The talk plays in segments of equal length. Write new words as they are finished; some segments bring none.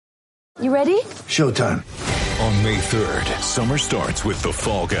You ready? Showtime. On May 3rd, summer starts with The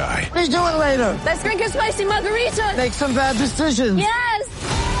Fall Guy. Let's do it later. Let's drink a spicy margarita. Make some bad decisions. Yes.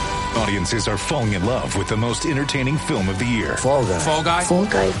 Audiences are falling in love with the most entertaining film of the year. Fall Guy. Fall Guy? Fall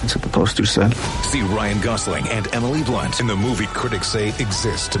Guy. That's what the poster said. See Ryan Gosling and Emily Blunt in the movie critics say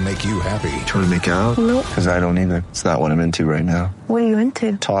exists to make you happy. Trying to make it out? Nope. Because I don't either. It's not what I'm into right now. What are you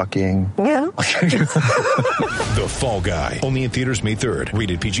into? Talking. Yeah. The Fall Guy. Only in theaters May 3rd.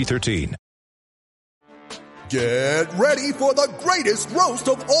 Rated PG-13. Get ready for the greatest roast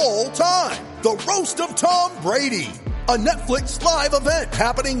of all time. The Roast of Tom Brady. A Netflix live event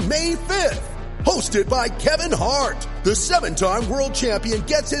happening May 5th. Hosted by Kevin Hart. The 7-time world champion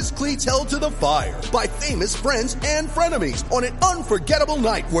gets his cleats held to the fire by famous friends and frenemies on an unforgettable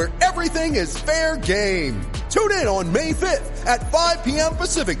night where everything is fair game. Tune in on May 5th at 5 p.m.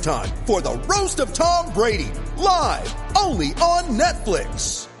 Pacific time for the Roast of Tom Brady. Live only on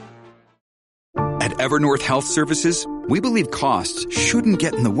Netflix. At Evernorth Health Services, we believe costs shouldn't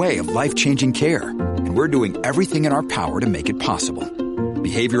get in the way of life-changing care, and we're doing everything in our power to make it possible.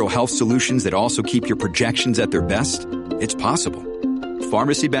 Behavioral health solutions that also keep your projections at their best? It's possible.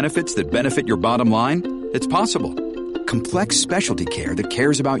 Pharmacy benefits that benefit your bottom line? It's possible. Complex specialty care that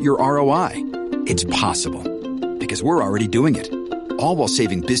cares about your ROI? It's possible. Because we're already doing it. All while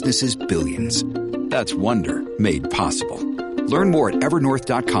saving businesses billions. That's Wonder made possible. Learn more at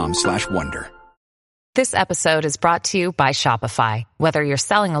evernorth.com/wonder. This episode is brought to you by Shopify. Whether you're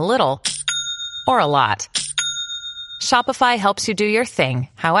selling a little or a lot, Shopify helps you do your thing,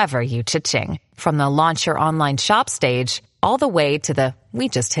 however you cha-ching. From the launch your online shop stage, all the way to the we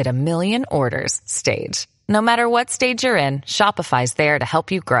just hit 1 million orders stage. No matter what stage you're in, Shopify's there to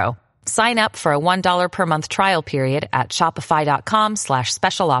help you grow. Sign up for a $1 per month trial period at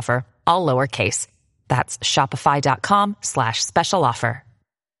shopify.com/special offer, all lowercase. That's shopify.com/special offer.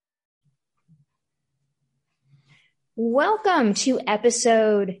 Welcome to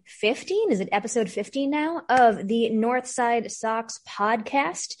episode 15. Is it episode 15 now of the Northside Sox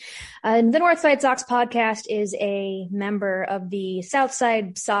podcast? The Northside Sox podcast is a member of the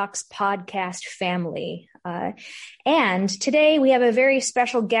Southside Sox podcast family. And today we have a very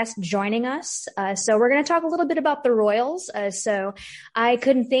special guest joining us. So we're going to talk a little bit about the Royals. So I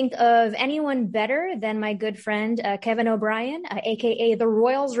couldn't think of anyone better than my good friend, Kevin O'Brien, aka the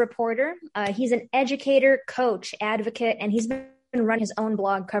Royals reporter. He's an educator, coach, advocate, and he's been running his own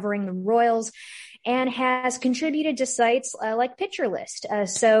blog covering the Royals and has contributed to sites like Pitcher List.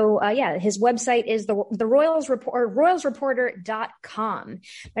 His website is the Royals Report, royalsreporter.com.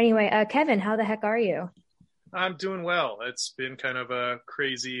 Anyway, Kevin, how the heck are you? I'm doing well. It's been kind of a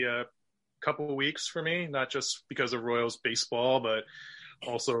crazy couple of weeks for me, not just because of Royals baseball, but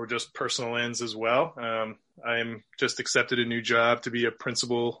also just personal ends as well. I'm just accepted a new job to be a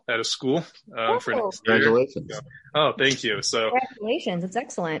principal at a school for next year. Congratulations. Oh, thank you. So congratulations. It's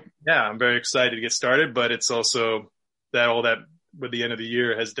excellent. Yeah, I'm very excited to get started, but it's also that all that with the end of the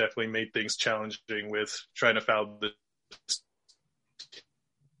year has definitely made things challenging with trying to follow the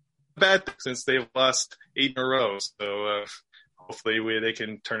bad since they've lost 8 in a row. So hopefully they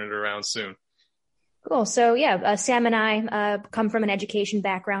can turn it around soon. Cool. So Sam and I come from an education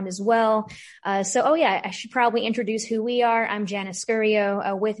background as well. I should probably introduce who we are. I'm Janice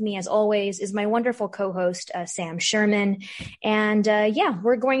Scurio. With me, as always, is my wonderful co-host, Sam Sherman. And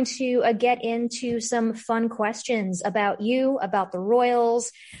we're going to get into some fun questions about you, about the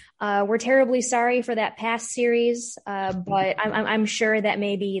Royals. We're terribly sorry for that past series, but I'm sure that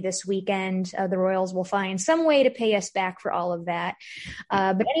maybe this weekend the Royals will find some way to pay us back for all of that.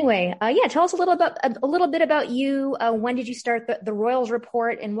 But anyway, tell us a little bit about you. When did you start the Royals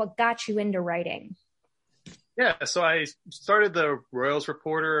Report, and what got you into writing? Yeah, so I started the Royals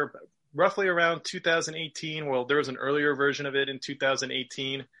Reporter roughly around 2018. Well, there was an earlier version of it in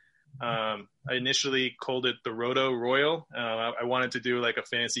 2018. I initially called it the Roto Royal. I wanted to do like a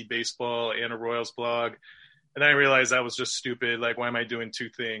fantasy baseball and a Royals blog. And then I realized that was just stupid. Like, why am I doing two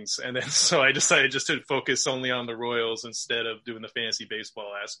things? And then so I decided just to focus only on the Royals instead of doing the fantasy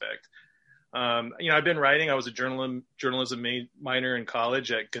baseball aspect. I've been writing. I was a journalism minor in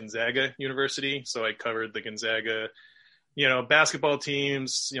college at Gonzaga University. So I covered the Gonzaga, basketball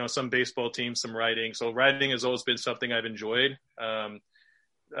teams, some baseball teams, some writing. So writing has always been something I've enjoyed.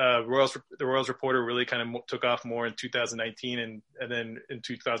 The Royals Reporter really kind of took off more in 2019 and then in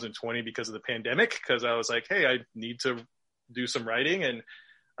 2020 because of the pandemic, because I was like, hey, I need to do some writing and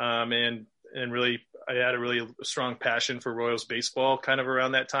really I had a really strong passion for Royals baseball kind of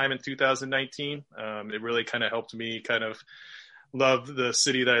around that time in 2019. It really kind of helped me kind of love the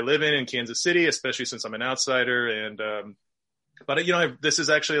city that I live in Kansas City, especially since I'm an outsider. And, this is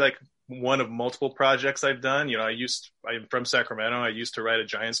actually like one of multiple projects I've done. I'm from Sacramento. I used to write a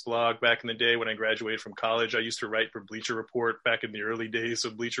Giants blog back in the day when I graduated from college. I used to write for Bleacher Report back in the early days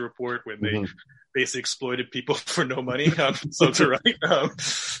of Bleacher Report when they basically exploited people for no money. So to write.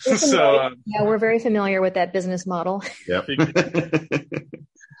 Yeah, we're very familiar with that business model. Yep.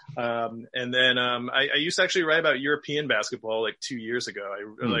 And then I used to actually write about European basketball like 2 years ago.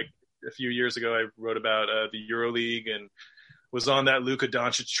 Like a few years ago, I wrote about the EuroLeague and was on that Luka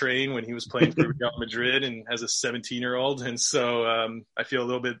Doncic train when he was playing for Real Madrid and as a 17-year-old. And so I feel a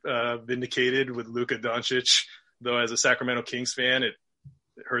little bit vindicated with Luka Doncic, though as a Sacramento Kings fan, it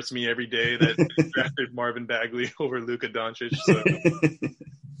hurts me every day that they drafted Marvin Bagley over Luka Doncic. So,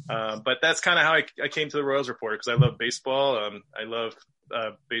 but that's kind of how I came to the Royals Report, because I love baseball. I love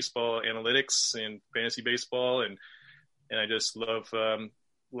baseball analytics and fantasy baseball, and I just love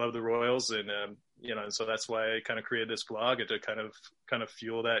the Royals, and and so that's why I kind of created this blog, and to kind of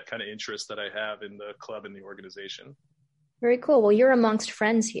fuel that kind of interest that I have in the club and the organization. Very cool. Well, you're amongst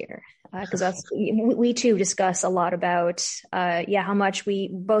friends here, because we too discuss a lot about how much we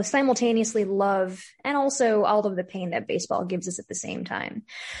both simultaneously love and also all of the pain that baseball gives us at the same time.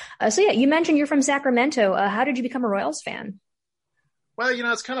 You mentioned you're from Sacramento. How did you become a Royals fan? Well,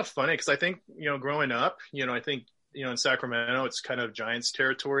 it's kind of funny because I think, growing up, I think, in Sacramento, it's kind of Giants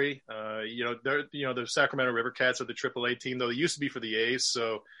territory. The Sacramento River Cats are the AAA team, though they used to be for the A's.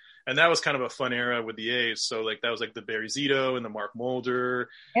 So, and that was kind of a fun era with the A's. So like, that was like the Barry Zito and the Mark Mulder.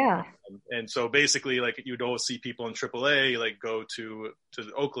 Yeah. And so basically, like, you'd always see people in AAA, like, go to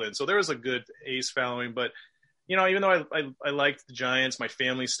Oakland. So there was a good A's following, but, even though I liked the Giants, my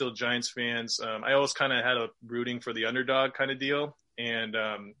family's still Giants fans. I always kind of had a rooting for the underdog kind of deal. And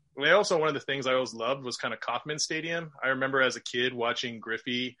also, one of the things I always loved was kind of Kauffman Stadium. I remember as a kid watching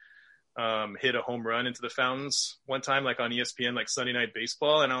Griffey hit a home run into the fountains one time, like on ESPN, like Sunday Night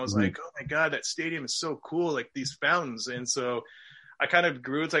Baseball. And I was like, oh my God, that stadium is so cool, like these fountains. And so I kind of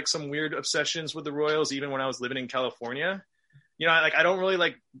grew with like some weird obsessions with the Royals, even when I was living in California. I don't really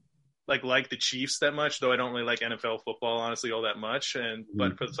like the Chiefs that much, though I don't really like NFL football, honestly, all that much.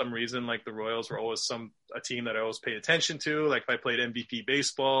 But for some reason, like, the Royals were always a team that I always paid attention to. Like, if I played MVP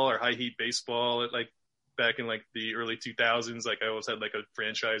baseball or high heat baseball, like back in like the early 2000s, like, I always had like a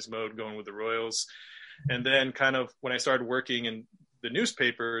franchise mode going with the Royals. And then kind of when I started working in the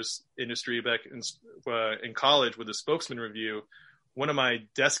newspapers industry back in college with the Spokesman Review, one of my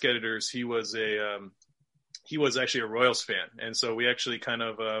desk editors, he was actually a Royals fan. And so we actually kind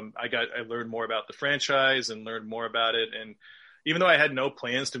of, I learned more about the franchise and learned more about it. And even though I had no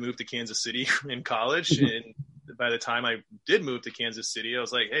plans to move to Kansas City in college, and by the time I did move to Kansas City, I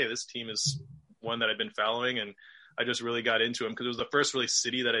was like, hey, this team is one that I've been following. And I just really got into them because it was the first really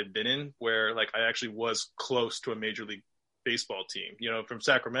city that I'd been in where, like, I actually was close to a Major League Baseball team. From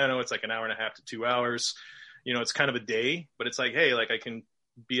Sacramento, it's like an hour and a half to 2 hours. It's kind of a day, but it's like, hey, like, I can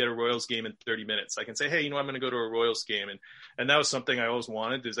be at a Royals game in 30 minutes. I can say, hey, I'm going to go to a Royals game. And that was something I always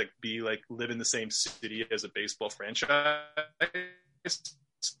wanted, is like live in the same city as a baseball franchise.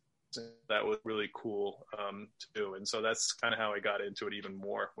 That was really cool to do. And so that's kind of how I got into it even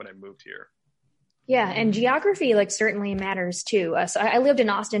more when I moved here. Yeah. And geography, like, certainly matters too. So I lived in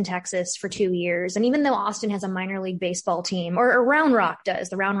Austin, Texas for 2 years. And even though Austin has a minor league baseball team, or Round Rock does,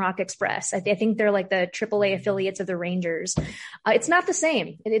 the Round Rock Express, I think they're like the AAA affiliates of the Rangers. It's not the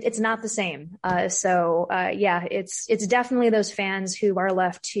same. It's not the same. It's definitely those fans who are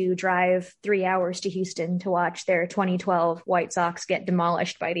left to drive 3 hours to Houston to watch their 2012 White Sox get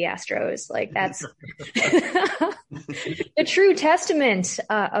demolished by the Astros. Like, that's the true testament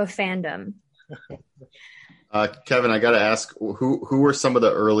of fandom. Kevin, I got to ask, who were some of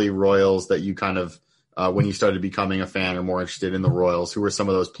the early Royals that you kind of, when you started becoming a fan or more interested in the Royals, who were some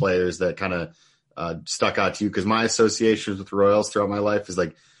of those players that kind of stuck out to you? Because my associations with Royals throughout my life is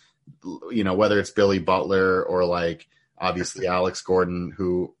like, whether it's Billy Butler or like obviously Alex Gordon,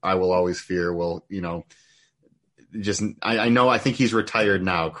 who I will always fear will, I think he's retired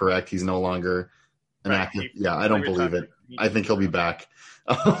now, correct? He's no longer an active. Yeah, I don't believe it. I think he'll be back.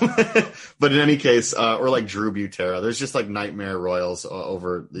 But in any case, or like Drew Butera, there's just like nightmare Royals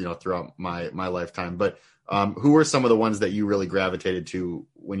over, throughout my lifetime. But who were some of the ones that you really gravitated to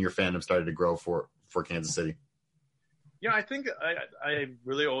when your fandom started to grow for Kansas City? Yeah, I think I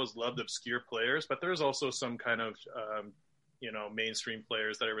really always loved obscure players, but there's also some kind of, mainstream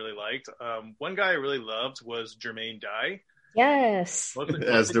players that I really liked. One guy I really loved was Jermaine Dye. Yes.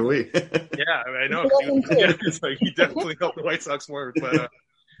 As do we. Yeah, I know. It's like he definitely helped the White Sox more.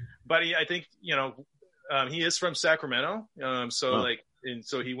 But I think, he is from Sacramento. So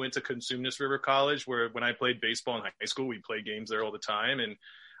he went to Cosumnes River College, where when I played baseball in high school, we played games there all the time. And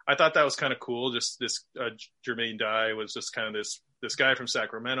I thought that was kind of cool. Just this Jermaine Dye was just kind of this guy from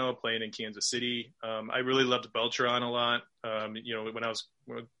Sacramento playing in Kansas City. I really loved Beltran a lot. When I was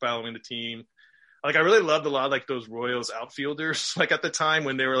following the team, like I really loved a lot of like those Royals outfielders, like at the time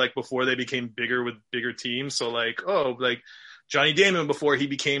when they were like before they became bigger with bigger teams. So like Johnny Damon before he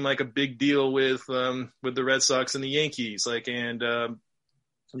became like a big deal with the Red Sox and the Yankees, like and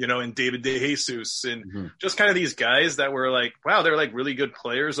David DeJesus and just kind of these guys that were like, wow, they're like really good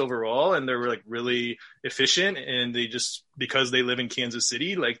players overall. And they're like really efficient. And they just, because they live in Kansas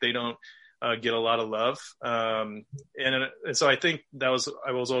City, like they don't get a lot of love. And so I think I was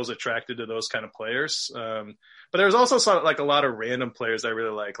always attracted to those kind of players. But there was also sort of like a lot of random players I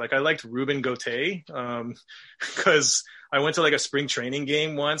really like. Like I liked Ruben Gauthier because I went to like a spring training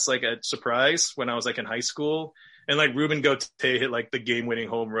game once, like at Surprise when I was like in high school. And like Ruben Gauthier hit like the game-winning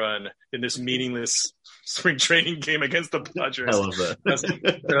home run in this meaningless spring training game against the Padres. I love that. I was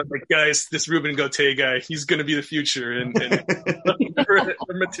like, guys, this Ruben Gauthier guy, he's going to be the future, and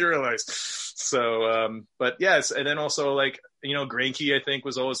materialized. So, but yes, and then also like Greinke, I think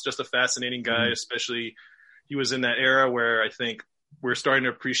was always just a fascinating guy, especially he was in that era where I think we're starting to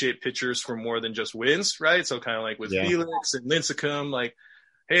appreciate pitchers for more than just wins, right? So kind of like with Felix and Lincecum, like,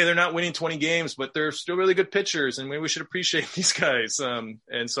 hey, they're not winning 20 games, but they're still really good pitchers, and maybe we should appreciate these guys.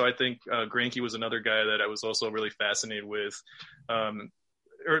 And so I think Greinke was another guy that I was also really fascinated with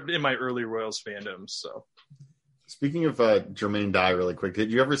in my early Royals fandom. So, speaking of Jermaine Dye, really quick,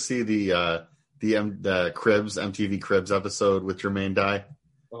 did you ever see the Cribs, MTV Cribs episode with Jermaine Dye?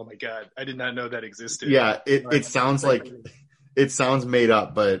 Oh my God, I did not know that existed. Yeah, it sounds like it sounds made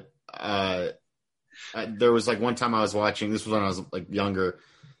up, but there was like one time I was watching. This was when I was like younger.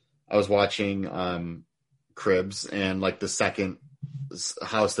 I was watching Cribs, and like the second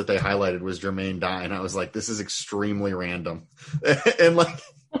house that they highlighted was Jermaine Dye, and I was like, this is extremely random. And like,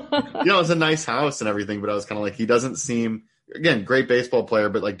 it's a nice house and everything, but I was kind of like, he doesn't seem, again, great baseball player,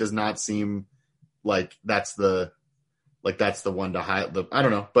 but like does not seem like that's the one to highlight. I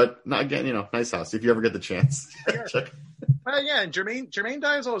don't know, but not again, nice house. If you ever get the chance, check. Yeah, and Jermaine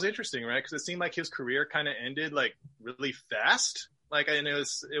Dye is always interesting, right? Because it seemed like his career kind of ended like really fast. Like, and it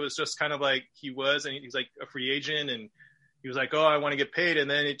was just kind of like he's like a free agent, and he was like, oh, I want to get paid,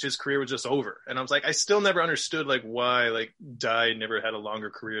 and then his career was just over. And I was like, I still never understood like why like Dye never had a longer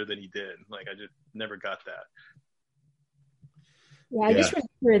career than he did. Like, I just never got that. Yeah, I just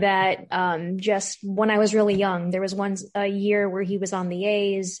remember that just when I was really young, there was a year where he was on the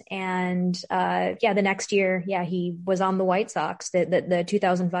A's, and the next year, he was on the White Sox, the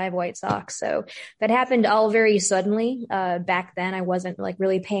 2005 White Sox. So that happened all very suddenly. Back then, I wasn't like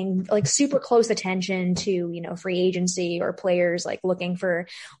really paying like super close attention to free agency or players like looking for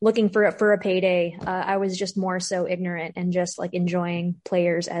a payday. I was just more so ignorant and just like enjoying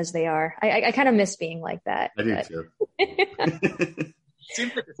players as they are. I kind of miss being like that. I do too. It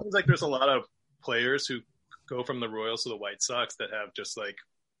seems like there's a lot of players who go from the Royals to the White Sox that have just like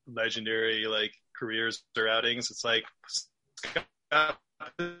legendary like careers or outings. It's like you have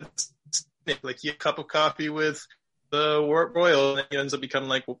a cup of coffee with the Royal, and he ends up becoming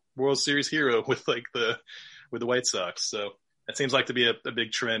like World Series hero with the White Sox. So that seems like to be a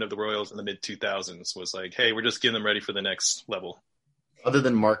big trend of the Royals in the mid 2000s. Was like, hey, we're just getting them ready for the next level. Other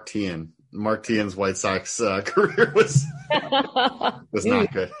than Mark Tien's White Sox career was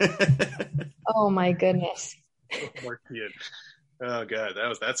not good. Oh my goodness. Mark Tien. Oh God,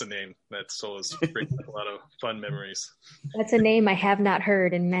 that's a name that still is bringing up a lot of fun memories. That's a name I have not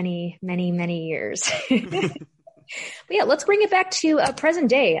heard in many, many, many years. But yeah, let's bring it back to present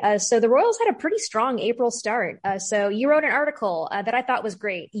day. So the Royals had a pretty strong April start. So you wrote an article that I thought was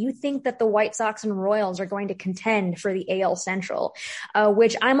great. You think that the White Sox and Royals are going to contend for the AL Central,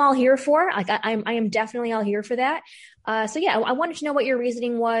 which I'm all here for. Like I am definitely all here for that. So yeah, I wanted to know what your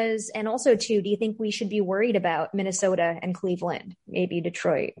reasoning was. And also too, do you think we should be worried about Minnesota and Cleveland, maybe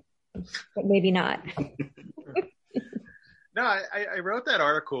Detroit, but maybe not? No, I wrote that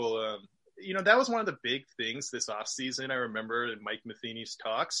article. That was one of the big things this offseason. I remember in Mike Matheny's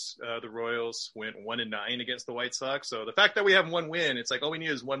talks, the Royals went 1-9 against the White Sox. So the fact that we have one win, it's like all we need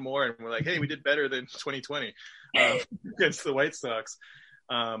is one more. And we're like, hey, we did better than 2020 against the White Sox.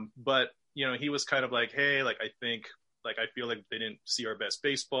 But, he was kind of like, hey, like, I feel like they didn't see our best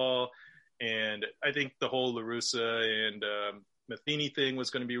baseball. And I think the whole La Russa and Matheny thing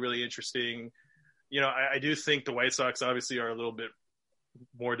was going to be really interesting. I do think the White Sox obviously are a little bit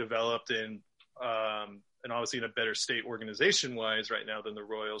more developed and obviously in a better state organization wise right now than the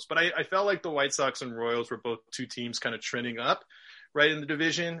Royals. But I felt like the White Sox and Royals were both two teams kind of trending up right in the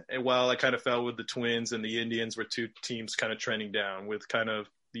division. And while I kind of felt with the Twins and the Indians were two teams kind of trending down with kind of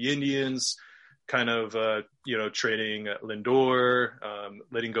the Indians kind of, trading Lindor,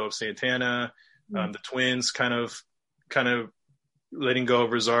 letting go of Santana, the Twins kind of letting go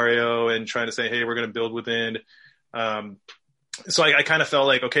of Rosario and trying to say, hey, we're going to build within. So I kind of felt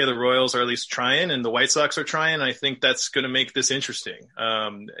like, okay, the Royals are at least trying and the White Sox are trying. And I think that's going to make this interesting.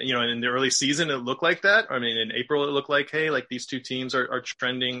 In the early season, it looked like that. I mean, in April, it looked like, hey, like these two teams are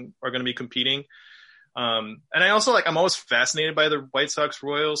trending, are going to be competing. And I also I'm always fascinated by the White Sox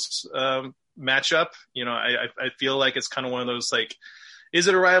Royals matchup. I feel like it's kind of one of those, like, is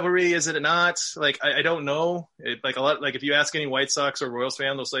it a rivalry? Is it not? Like, I don't know. If you ask any White Sox or Royals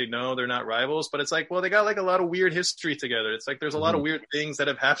fan, they'll say, no, they're not rivals. But it's like, well, they got like a lot of weird history together. It's like, there's a lot of weird things that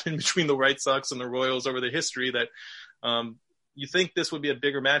have happened between the White Sox and the Royals over the history that, you think this would be a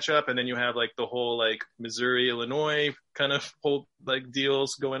bigger matchup. And then you have like the whole like Missouri, Illinois kind of whole like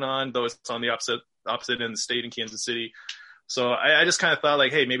deals going on, though it's on the opposite end of the state in Kansas City. So I just kind of thought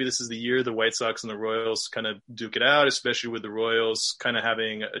like, hey, maybe this is the year the White Sox and the Royals kind of duke it out, especially with the Royals kind of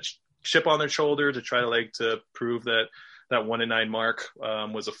having a chip on their shoulder to try to prove that 1-9 mark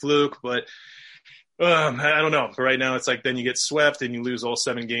was a fluke. But I don't know. But right now it's like then you get swept and you lose all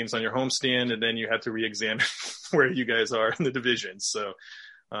 7 games on your homestand, and then you have to re-examine where you guys are in the division. So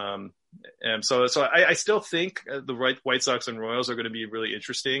I still think the White Sox and Royals are going to be really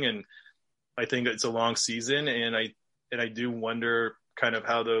interesting, and I think it's a long season, and I do wonder kind of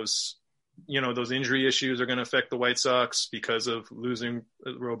how those injury issues are going to affect the White Sox because of losing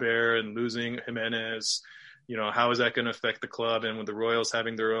Robert and losing Jimenez. How is that going to affect the club? And with the Royals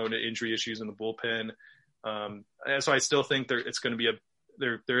having their own injury issues in the bullpen. And so I still think it's going to be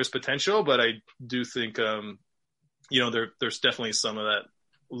there is potential, but I do think, there's definitely some of that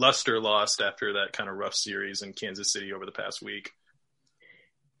luster lost after that kind of rough series in Kansas City over the past week.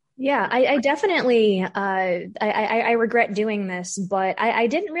 Yeah, I definitely, I regret doing this, but I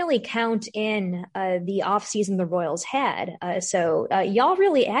didn't really count in the off season the Royals had. So y'all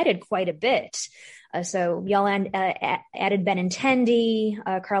really added quite a bit. So y'all added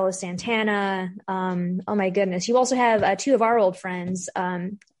Benintendi, Carlos Santana. Oh my goodness. You also have 2 of our old friends,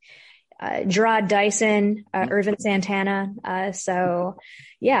 Gerard Dyson, Irvin Santana. So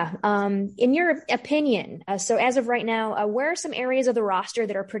yeah. In your opinion, so as of right now, where are some areas of the roster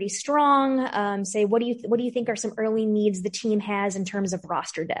that are pretty strong? What do you think are some early needs the team has in terms of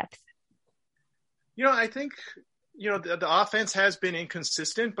roster depth? I think, the offense has been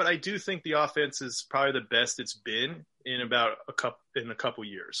inconsistent, but I do think the offense is probably the best it's been in about a couple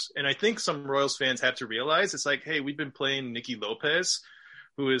years. And I think some Royals fans have to realize it's like, hey, we've been playing Nicky Lopez,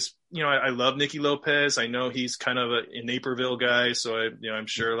 who is, I love Nicky Lopez. I know he's kind of a Naperville guy, so I'm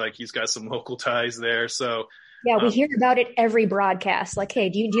sure like he's got some local ties there. So yeah, we hear about it every broadcast. Like, hey,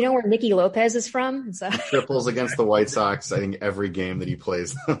 do you know where Nicky Lopez is from? So. Triples against the White Sox. I think every game that he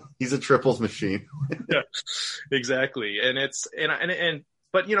plays, he's a triples machine. Yeah, exactly.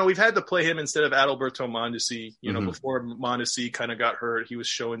 But we've had to play him instead of Adalberto Mondesi. Before Mondesi kind of got hurt, he was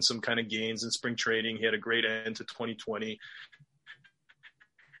showing some kind of gains in spring training. He had a great end to 2020.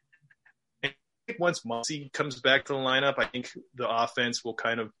 Once Mondesi comes back to the lineup, I think the offense will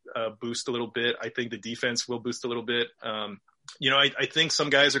kind of boost a little bit. I think the defense will boost a little bit. I think some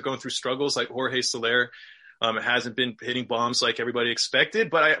guys are going through struggles like Jorge Soler. Hasn't been hitting bombs like everybody expected,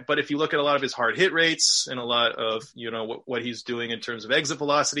 but if you look at a lot of his hard hit rates and a lot of, what he's doing in terms of exit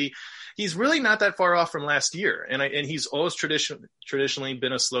velocity, he's really not that far off from last year. And he's always traditionally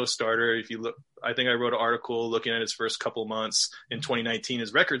been a slow starter. If you look, I think I wrote an article looking at his first couple months in 2019,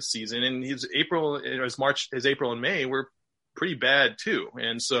 his record season, and his April and May were pretty bad too.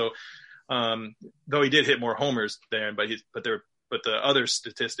 And so, though he did hit more homers there, but the other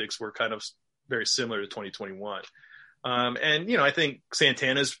statistics were kind of very similar to 2021. I think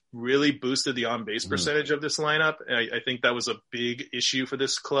Santana's really boosted the on-base percentage of this lineup. I think that was a big issue for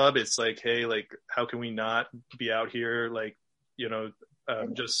this club. It's like, hey, like, how can we not be out here, like,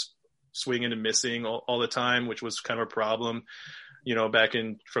 just swinging and missing all the time, which was kind of a problem, back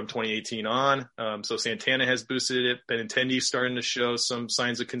from 2018 on. So Santana has boosted it. Benintendi's starting to show some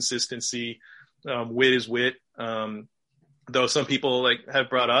signs of consistency. Witt is Witt. Though some people have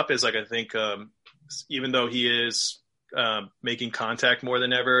brought up is I think even though he is making contact more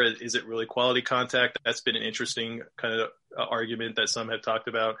than ever, is it really quality contact? That's been an interesting kind of argument that some have talked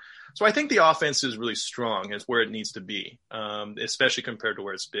about. So I think the offense is really strong. It's where it needs to be, especially compared to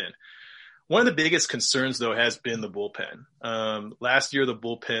where it's been. One of the biggest concerns, though, has been the bullpen. Last year, the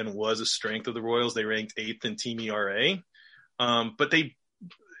bullpen was a strength of the Royals. They ranked 8th in team ERA, but they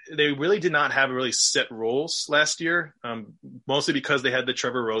really did not have really set roles last year, mostly because they had the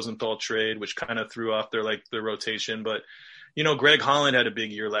Trevor Rosenthal trade, which kind of threw off their rotation. But, Greg Holland had a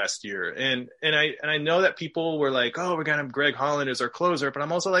big year last year, and I know that people were like, oh, we're gonna have Greg Holland as our closer, but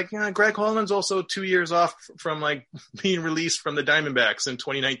I'm also like, Greg Holland's also 2 years off from like being released from the Diamondbacks in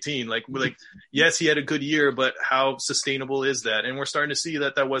 2019. Like yes, he had a good year, but how sustainable is that? And we're starting to see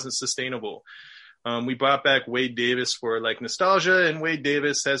that wasn't sustainable. We brought back Wade Davis for like nostalgia, and Wade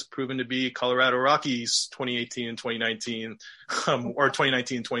Davis has proven to be Colorado Rockies 2018 and 2019, or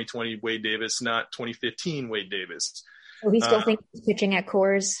 2019 and 2020 Wade Davis, not 2015 Wade Davis. So he still thinks he's pitching at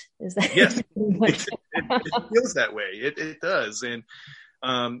Coors? Is that? Yes, it feels that way. It does. And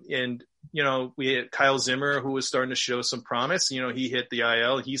we had Kyle Zimmer, who was starting to show some promise. He hit the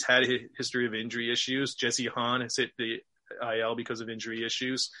IL. He's had a history of injury issues. Jesse Hahn has hit the IL because of injury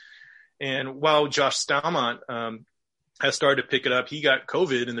issues. And while Josh Stalmont has started to pick it up, he got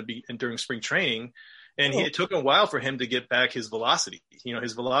COVID during spring training. And it took a while for him to get back his velocity.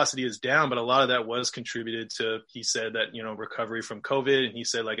 His velocity is down, but a lot of that was contributed to, he said that, recovery from COVID. And he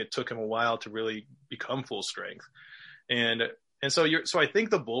said like it took him a while to really become full strength. And so I think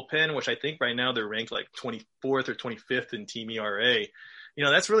the bullpen, which I think right now they're ranked like 24th or 25th in team ERA,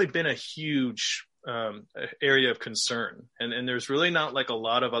 that's really been a huge area of concern. And there's really not like a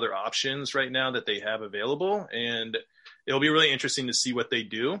lot of other options right now that they have available. And it'll be really interesting to see what they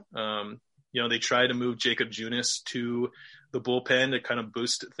do. They tried to move Jacob Junis to the bullpen to kind of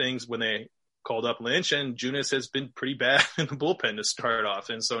boost things when they called up Lynch, and Junis has been pretty bad in the bullpen to start off.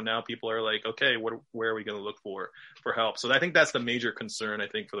 And so now people are like, okay, where are we going to look for help? So I think that's the major concern, I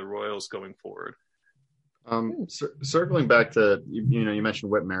think, for the Royals going forward. Circling back to, you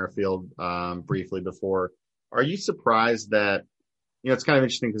mentioned Whit Merrifield briefly before. Are you surprised that, it's kind of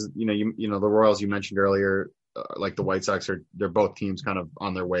interesting because, the Royals you mentioned earlier, like the White Sox they're both teams kind of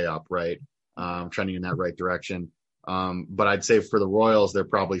on their way up, right? Trending in that right direction. But I'd say for the Royals, they're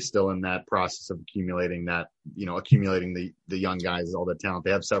probably still in that process of accumulating the young guys, all the talent.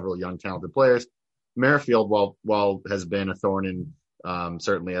 They have several young talented players. Merrifield, while has been a thorn in,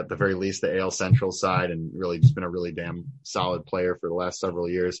 certainly at the very least the AL Central side, and really just been a really damn solid player for the last several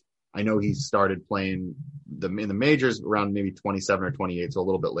years. I know he started playing in the majors around maybe 27 or 28, so a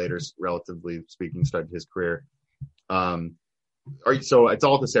little bit later, relatively speaking, started his career. So it's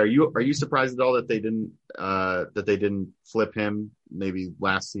all to say, are you surprised at all that they didn't flip him maybe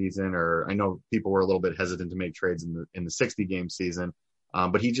last season? Or I know people were a little bit hesitant to make trades in the 60 game season,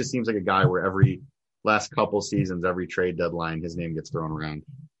 but he just seems like a guy where every last couple seasons, every trade deadline, his name gets thrown around.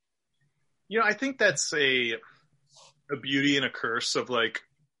 I think that's a beauty and a curse of like,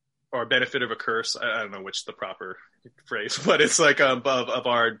 or a benefit of a curse. I don't know which the proper phrase, but it's like of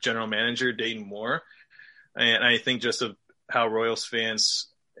our general manager, Dayton Moore. And I think just of how Royals fans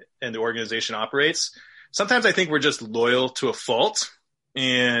and the organization operates, sometimes I think we're just loyal to a fault.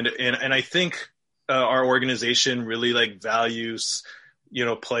 And I think our organization really like values,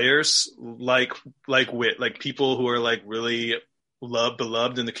 players like Whit, like people who are like really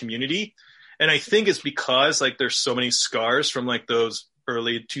beloved in the community. And I think it's because like there's so many scars from like those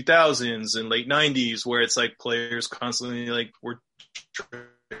early 2000s and late 90s where it's like players constantly like were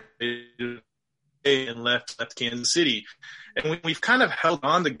traded and left Kansas City. And we've kind of held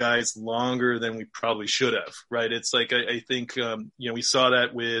on to guys longer than we probably should have, right? It's like, I think, we saw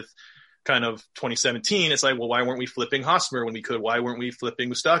that with kind of 2017. It's like, well, why weren't we flipping Hosmer when we could? Why weren't we flipping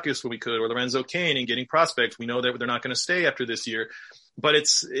Moustakas when we could? Or Lorenzo Cain and getting prospects? We know that they're not going to stay after this year. But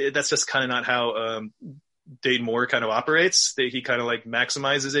that's just kind of not how Dayton Moore kind of operates. He kind of like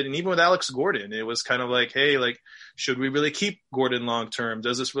maximizes it. And even with Alex Gordon, it was kind of like, hey, like, should we really keep Gordon long term?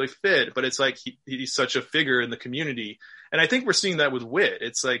 Does this really fit? But it's like he's such a figure in the community. And I think we're seeing that with Whit.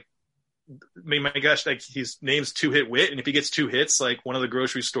 It's like, I mean, my gosh, like his name's 2-Hit Whit, and if he gets 2 hits, like one of the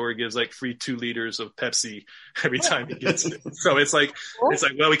grocery store gives like free 2 liters of Pepsi every time he gets it. So it's like, well,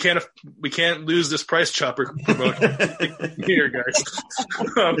 we can't lose this price chopper promotion here, guys.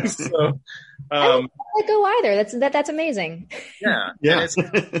 I don't go either. That's amazing. Yeah. Yeah.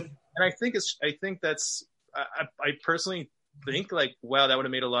 And I think that's, I personally think like, wow, that would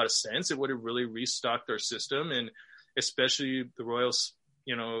have made a lot of sense. It would have really restocked our system, and especially the Royals.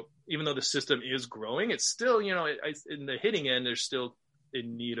 Even though the system is growing, it's still, in the hitting end, there's still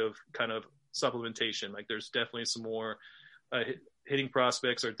in need of kind of supplementation. Like there's definitely some more hitting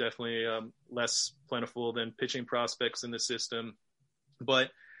prospects are definitely less plentiful than pitching prospects in the system.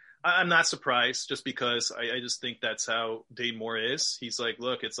 But I'm not surprised, just because I just think that's how Dayton Moore is. He's like,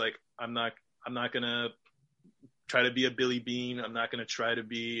 look, it's like, I'm not going to try to be a Billy Bean. I'm not going to try to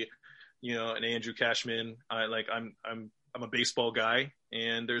be, an Andrew Cashman. I'm a baseball guy,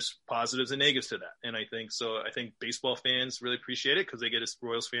 and there's positives and negatives to that. And I think baseball fans really appreciate it because they get us,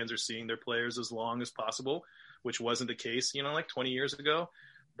 Royals fans are seeing their players as long as possible. which wasn't the case, like 20 years ago.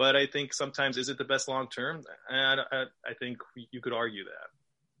 But I think sometimes, is it the best long term? And I think you could argue that.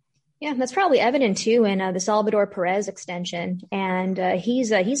 Yeah, that's probably evident too in the Salvador Perez extension, and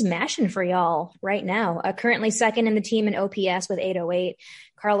he's mashing for y'all right now. Currently second in the team in OPS with 808.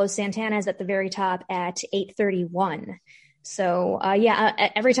 Carlos Santana is at the very top at 831. So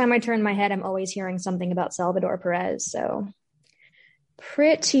every time I turn my head, I'm always hearing something about Salvador Perez. So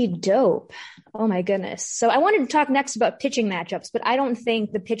pretty dope. Oh my goodness. So I wanted to talk next about pitching matchups, but I don't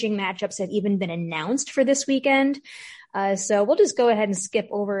think the pitching matchups have even been announced for this weekend. So we'll just go ahead and skip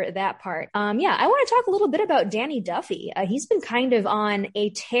over that part. I want to talk a little bit about Danny Duffy. He's been kind of on a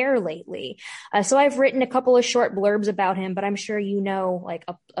tear lately. So I've written a couple of short blurbs about him, but I'm sure you know like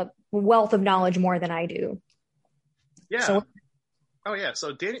a wealth of knowledge more than I do. Yeah.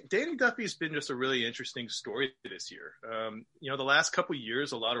 So Danny Duffy's been just a really interesting story this year. The last couple of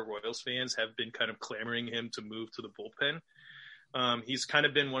years, a lot of Royals fans have been kind of clamoring him to move to the bullpen. He's kind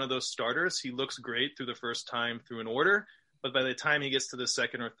of been one of those starters. He looks great through the first time through an order, but by the time he gets to the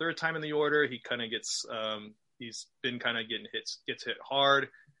second or third time in the order, he kind of gets, he's been kind of gets hit hard.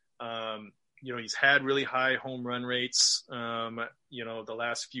 He's had really high home run rates, the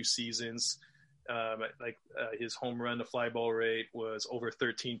last few seasons. His home run to fly ball rate was over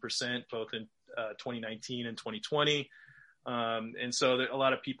 13%, both in 2019 and 2020. And so a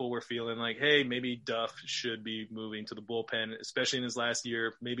lot of people were feeling like, hey, maybe Duff should be moving to the bullpen, especially in his last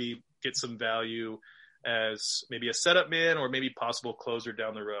year, maybe get some value as maybe a setup man or maybe possible closer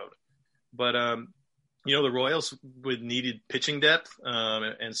down the road. But, the Royals needed pitching depth.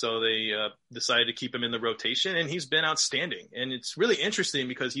 And so they decided to keep him in the rotation, and he's been outstanding. And it's really interesting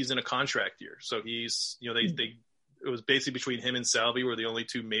because he's in a contract year. So he's, it was basically between him and Salvi were the only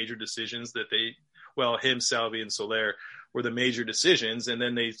two major decisions that him, Salvi, and Soler were the major decisions. And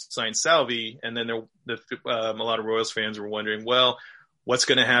then they signed Salvi, and then a lot of Royals fans were wondering, well, what's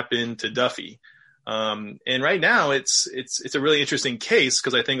going to happen to Duffy? And right now it's a really interesting case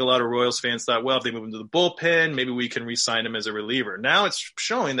because I think a lot of Royals fans thought, well, if they move him to the bullpen, maybe we can re-sign him as a reliever. Now it's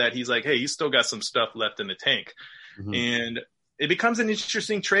showing that he's like, hey, he's still got some stuff left in the tank. Mm-hmm. And it becomes an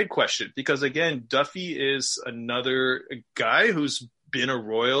interesting trade question because, again, Duffy is another guy who's been a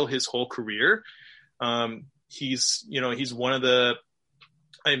Royal his whole career. He's one of the,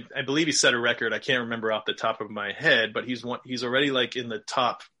 I believe he set a record. I can't remember off the top of my head, but he's already like in the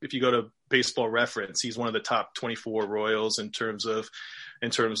top. If you go to Baseball Reference, he's one of the top 24 Royals in terms of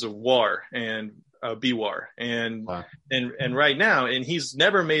WAR and BWAR and wow. and right now, and he's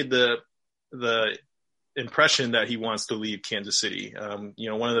never made the impression that he wants to leave Kansas City.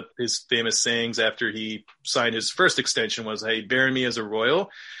 One of his famous sayings after he signed his first extension was, "Hey, bury me as a Royal,"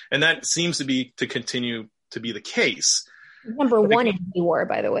 and that seems to continue to be the case. Number one in BWAR,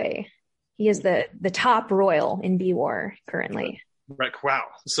 by the way. He is the top Royal in BWAR currently. Right. Wow.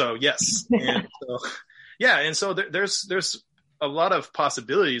 So yes. And so there's a lot of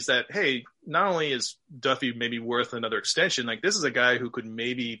possibilities that, hey, not only is Duffy maybe worth another extension, like this is a guy who could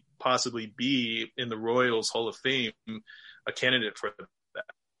maybe possibly be in the Royals Hall of Fame, a candidate for that.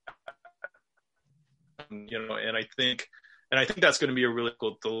 And I think that's going to be a really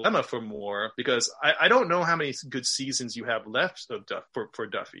cool dilemma for Moore because I don't know how many good seasons you have left of for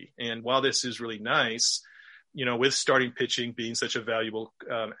Duffy. And while this is really nice, with starting pitching being such a valuable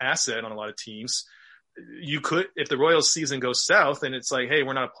asset on a lot of teams, you could, if the Royals season goes south and it's like, hey,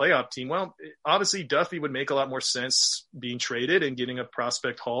 we're not a playoff team. Well, obviously Duffy would make a lot more sense being traded and getting a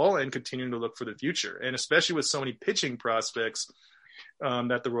prospect haul and continuing to look for the future. And especially with so many pitching prospects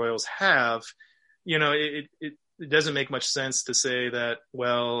that the Royals have, it doesn't make much sense to say that,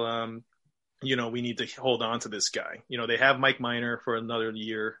 well, we need to hold on to this guy. They have Mike Minor for another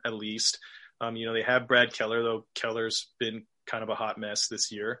year at least. They have Brad Keller, though Keller's been kind of a hot mess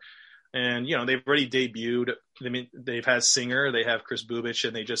this year. And, they've already debuted. I mean, they've had Singer, they have Chris Bubich,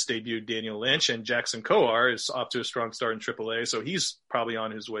 and they just debuted Daniel Lynch. And Jackson Kowar is off to a strong start in AAA, so he's probably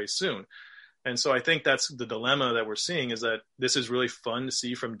on his way soon. And so I think that's the dilemma that we're seeing is that this is really fun to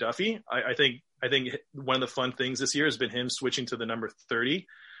see from Duffy. I think one of the fun things this year has been him switching to the number 30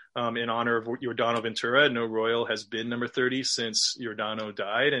 in honor of Yordano Ventura. No Royal has been number 30 since Yordano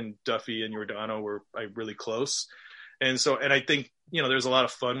died, and Duffy and Yordano were really close. And I think, there's a lot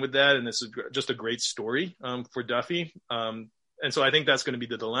of fun with that, and this is just a great story for Duffy. And so I think that's going to be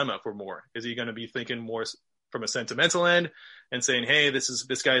the dilemma for Moore. Is he going to be thinking more from a sentimental end and saying, hey,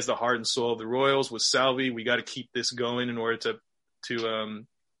 this guy is the heart and soul of the Royals with Salvi. We got to keep this going in order to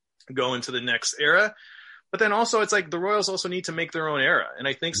go into the next era. But then also it's like the Royals also need to make their own era. And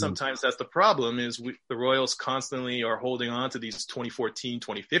I think sometimes that's the problem is the Royals constantly are holding on to these 2014,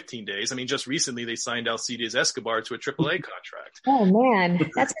 2015 days. I mean, just recently they signed Alcides Escobar to a AAA contract. Oh man,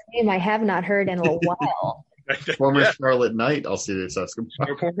 that's a name I have not heard in a while. Former Charlotte Knight, Alcides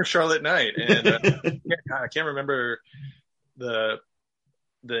Escobar. Former Charlotte Knight. And I can't remember the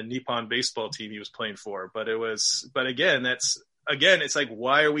Nippon baseball team he was playing for, but again, it's like,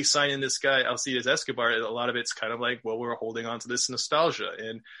 why are we signing this guy, Alcides Escobar? A lot of it's kind of like, well, we're holding on to this nostalgia.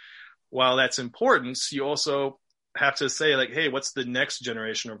 And while that's important, you also have to say, like, hey, what's the next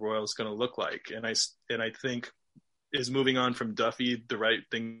generation of Royals going to look like? And I think, is moving on from Duffy the right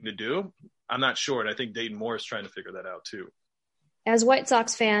thing to do? I'm not sure. And I think Dayton Moore is trying to figure that out too. As White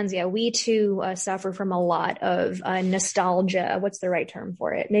Sox fans, yeah, we too suffer from a lot of nostalgia. What's the right term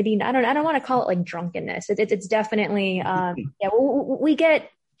for it? Maybe I don't want to call it like drunkenness. It's definitely we get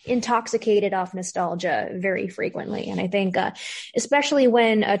intoxicated off nostalgia very frequently, and I think especially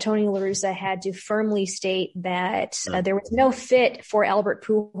when Tony La Russa had to firmly state that there was no fit for Albert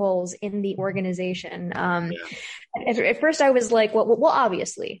Pujols in the organization. At first I was like, well,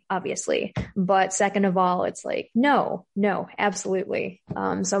 obviously, but second of all, it's like, no, absolutely.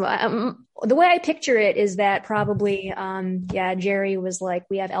 So the way I picture it is that probably, Jerry was like,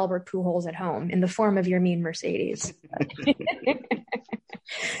 we have Albert Pujols at home in the form of your mean Mercedes.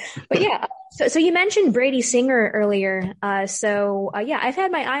 But yeah, so you mentioned Brady Singer earlier. I've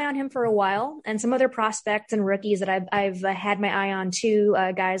had my eye on him for a while, and some other prospects and rookies that I've had my eye on too.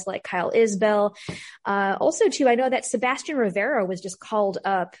 Guys like Kyle Isbell. Also too, I know that Sebastian Rivera was just called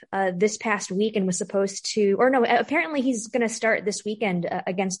up this past week and was supposed to, apparently he's going to start this weekend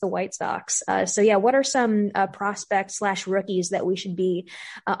against the White Sox. What are some prospects / rookies that we should be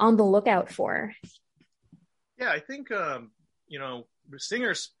on the lookout for? Yeah, I think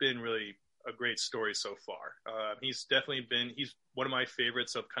Singer's been really a great story so far. He's one of my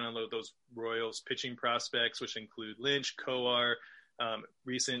favorites of kind of those Royals pitching prospects, which include Lynch, Coar,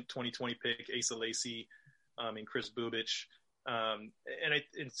 recent 2020 pick Asa Lacy, and Chris Bubich. And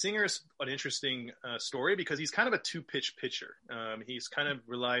Singer's an interesting story because he's kind of a two-pitch pitcher. He's kind of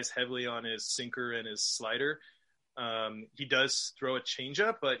relies heavily on his sinker and his slider. He does throw a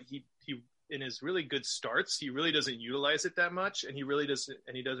changeup, but he in his really good starts, he really doesn't utilize it that much, and he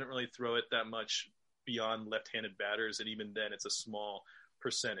doesn't really throw it that much beyond left-handed batters, and even then it's a small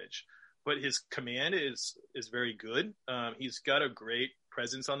percentage. But his command is very good. He's got a great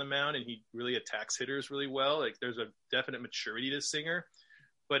presence on the mound, and he really attacks hitters really well. Like, there's a definite maturity to Singer,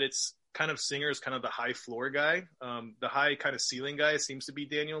 but it's kind of Singer's kind of the high floor guy. The high kind of ceiling guy seems to be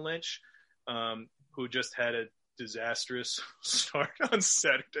Daniel Lynch, who just had a disastrous start on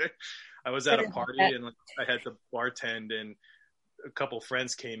Saturday. I was at a party and I had to bartend, and a couple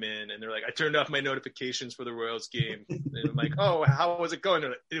friends came in and they're like, I turned off my notifications for the Royals game. And I'm like, oh, how was it going?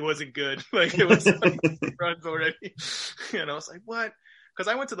 Like, it wasn't good. Like, it was runs already. And I was like, what?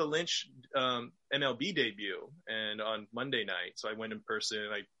 Because I went to the Lynch MLB debut and on Monday night. So I went in person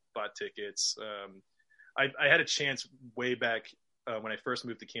and I bought tickets. I had a chance way back when I first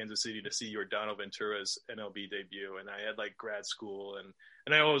moved to Kansas City to see Yordano Ventura's MLB debut, and I had like grad school,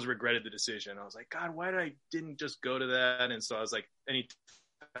 and I always regretted the decision. I was like, God, why didn't just go to that? And so I was like, anytime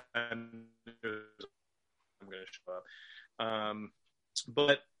I'm going to show up.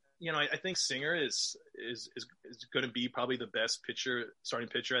 But I think Singer is going to be probably the best starting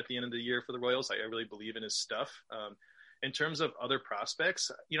pitcher at the end of the year for the Royals. I really believe in his stuff. In terms of other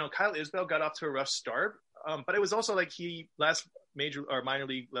prospects, Kyle Isbell got off to a rough start, but it was also like last major or minor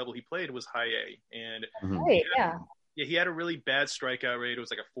league level he played was high A, and he had a really bad strikeout rate. It was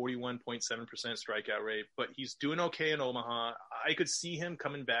like a 41.7% strikeout rate, but he's doing okay in Omaha. I could see him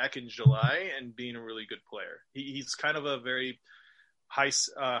coming back in July and being a really good player. He's kind of a very high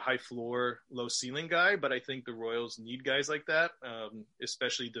floor, low ceiling guy, but I think the Royals need guys like that,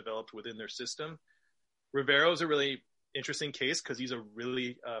 especially developed within their system. Rivero's a really interesting case because he's a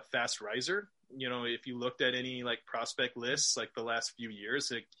really fast riser. If you looked at any like prospect lists like the last few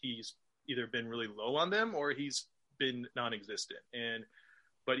years, like, he's either been really low on them or he's been non-existent.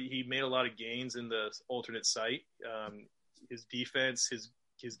 But he made a lot of gains in the alternate site. His defense,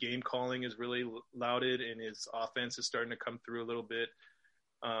 his game calling is really lauded, and his offense is starting to come through a little bit.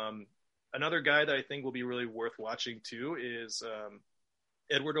 Another guy that I think will be really worth watching too is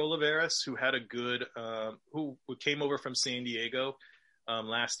Edward Olivares, who had a good who came over from San Diego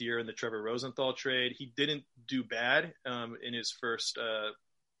last year in the Trevor Rosenthal trade. He didn't do bad in his first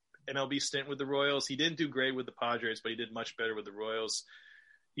MLB stint with the Royals. He didn't do great with the Padres, but he did much better with the Royals.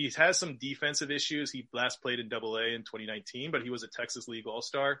 He has some defensive issues. He last played in Double-A in 2019, but he was a Texas League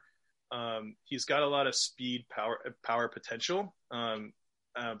All-Star. He's got a lot of speed, power potential.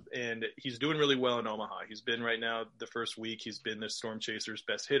 And he's doing really well in Omaha. He's been right now the first week. He's been the Storm Chasers'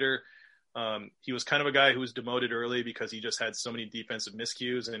 best hitter. He was kind of a guy who was demoted early because he just had so many defensive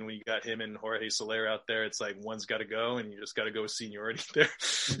miscues. And when you got him and Jorge Soler out there, it's like one's got to go, and you just got to go with seniority there.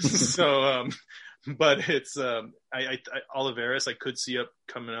 So, but it's Olivares I could see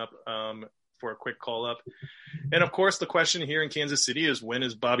coming up for a quick call up. And of course, the question here in Kansas City is, when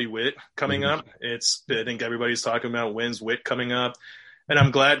is Bobby Witt coming up? I think everybody's talking about when's Witt coming up. And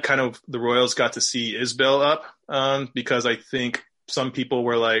I'm glad kind of the Royals got to see Isbell up because I think some people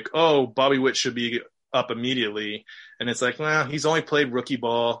were like, oh, Bobby Witt should be up immediately. And it's like, well, he's only played rookie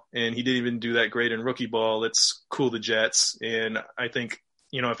ball and he didn't even do that great in rookie ball. Let's cool the jets. And I think,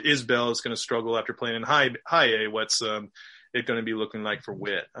 if Isbell is going to struggle after playing in high A, what's it going to be looking like for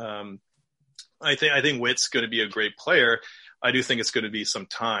Witt? I think Witt's going to be a great player. I do think it's going to be some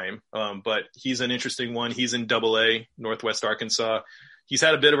time, but he's an interesting one. He's in Double-A, Northwest Arkansas. He's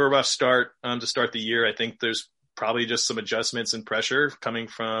had a bit of a rough start to start the year. I think there's probably just some adjustments and pressure coming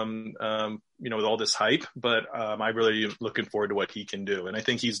from, with all this hype, but I'm really looking forward to what he can do. And I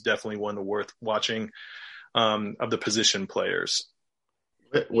think he's definitely one worth watching of the position players.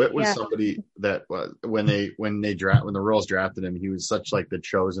 Witt was somebody that when the Royals drafted him, he was such like the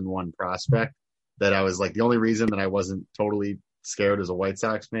chosen one prospect that I was like, the only reason that I wasn't totally scared as a White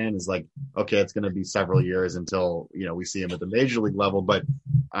Sox fan is like, okay, it's going to be several years until, we see him at the major league level. But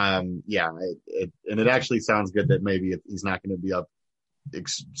it actually sounds good that maybe he's not going to be up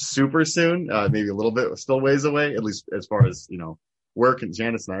super soon, maybe a little bit still ways away, at least as far as, work and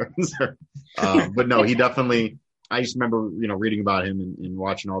Janice and I are concerned. But no, he definitely, I just remember, reading about him and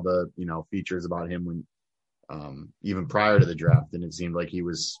watching all the, features about him when, even prior to the draft. And it seemed like he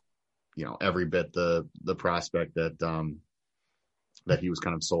was, every bit the prospect that he was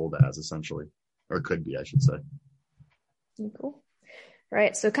kind of sold as, essentially, or could be, I should say. Cool.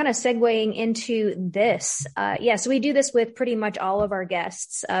 Right. So kind of segueing into this. So we do this with pretty much all of our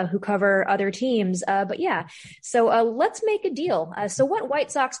guests who cover other teams. So let's make a deal. So what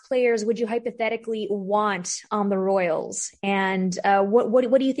White Sox players would you hypothetically want on the Royals? And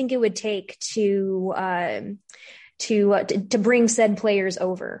what do you think it would take to bring said players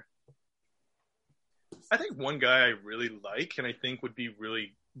over? I think one guy I really like and I think would be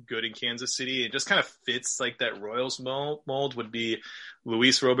really good in Kansas City, it just kind of fits like that Royals mold, would be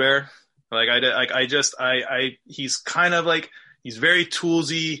Luis Robert. He's kind of like, he's very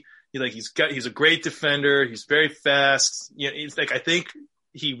toolsy. He's a great defender. He's very fast. It's like, I think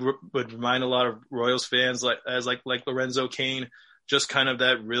he would remind a lot of Royals fans like Lorenzo Cain, just kind of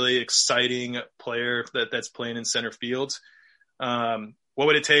that really exciting player that's playing in center field. What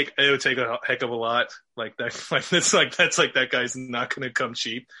would it take? It would take a heck of a lot. That guy's not going to come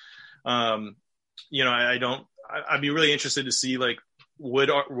cheap. I'd be really interested to see would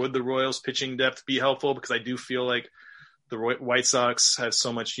the Royals pitching depth be helpful? Because I do feel like the White Sox have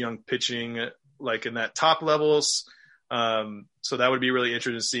so much young pitching, in that top levels. So that would be really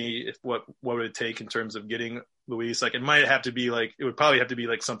interesting to see what would it take in terms of getting Luis. It might have to be it would probably have to be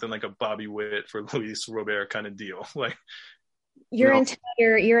something like a Bobby Witt for Luis Robert kind of deal. Your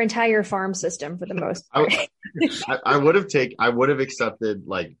entire farm system for the most part. I would have accepted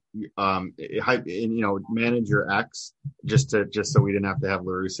manager X just so we didn't have to have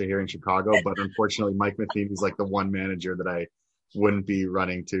La Russa here in Chicago. But unfortunately, Mike Matheny is the one manager that I wouldn't be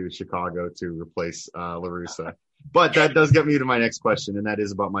running to Chicago to replace La Russa. But that does get me to my next question, and that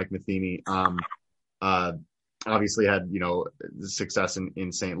is about Mike Matheny. Obviously had success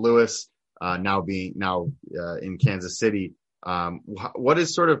in St. Louis, now in Kansas City. What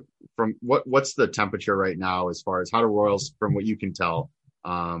is sort of what's the temperature right now as far as how do Royals, from what you can tell,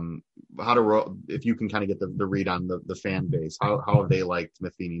 if you can kind of get the read on the fan base, how have they liked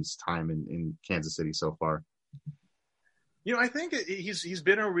Matheny's time in Kansas City so far? I think he's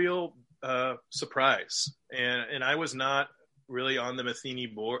been a real surprise, and I was not really on the Matheny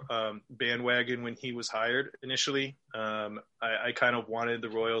bandwagon when he was hired initially. I kind of wanted the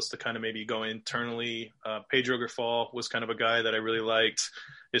Royals to kind of maybe go internally. Pedro Grifol was kind of a guy that I really liked,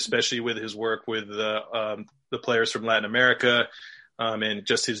 especially with his work with the players from Latin America, and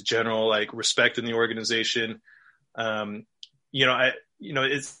just his general respect in the organization. It's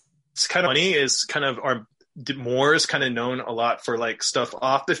kind of funny is kind of Moore is kind of known a lot for stuff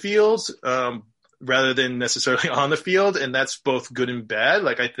off the field, rather than necessarily on the field. And that's both good and bad.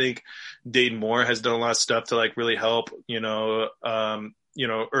 I think Dayton Moore has done a lot of stuff to really help,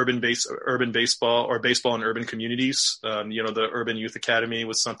 urban baseball or baseball in urban communities. The Urban Youth Academy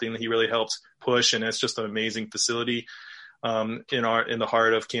was something that he really helped push. And it's just an amazing facility. in the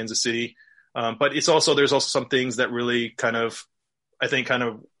heart of Kansas City. But there's also some things that really kind of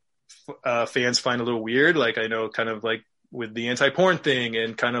fans find a little weird. Like I know kind of like with the anti-porn thing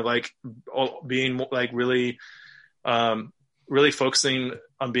and kind of like being like really focusing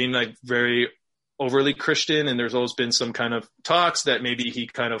on being like very overly Christian. And there's always been some kind of talks that maybe he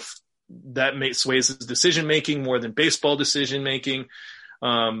kind of sways his decision making more than baseball decision making.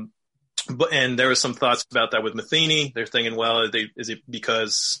 And there was some thoughts about that with Matheny. They're thinking, well, is it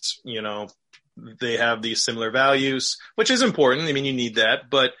because, you know, they have these similar values, which is important. I mean, you need that,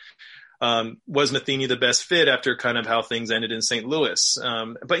 but was Matheny the best fit after kind of how things ended in St. Louis?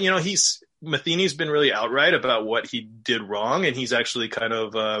 But you know, Matheny's been really outright about what he did wrong, and he's actually kind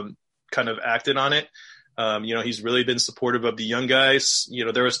of acted on it. You know, he's really been supportive of the young guys. You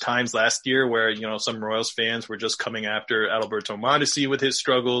know, there was times last year where, you know, some Royals fans were just coming after Adalberto Mondesi with his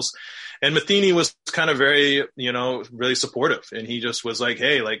struggles. And Matheny was kind of very, you know, really supportive. And he just was like,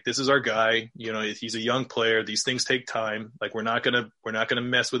 hey, like, this is our guy. You know, he's a young player. These things take time. Like, we're not going to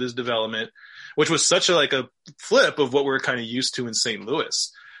mess with his development, which was such a flip of what we're kind of used to in St.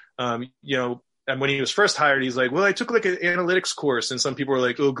 Louis. You know, and when he was first hired, he's like, well, I took like an analytics course. And some people were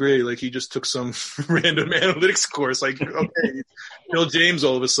like, oh, great. Like he just took some random analytics course. Like, okay, Bill James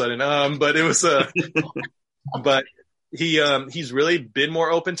all of a sudden. But it was, but he's really been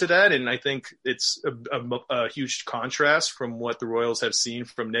more open to that. And I think it's a huge contrast from what the Royals have seen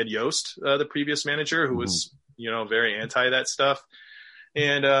from Ned Yost, the previous manager, who was, you know, very anti that stuff.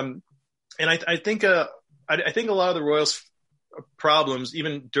 And I think a lot of the Royals problems,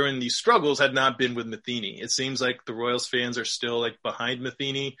 even during these struggles, had not been with Matheny. It seems like the Royals fans are still like behind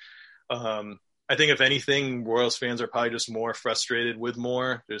Matheny. I think if anything, Royals fans are probably just more frustrated with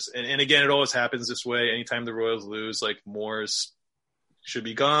Moore. And again, it always happens this way. Anytime the Royals lose, like Moore's should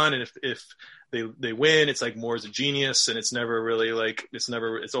be gone. And if they win, it's like Moore's a genius, and it's never really like,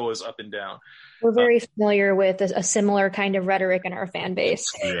 it's always up and down. We're very familiar with a similar kind of rhetoric in our fan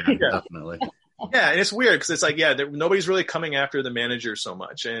base. Yeah, definitely. Yeah, and it's weird because it's like, yeah, nobody's really coming after the manager so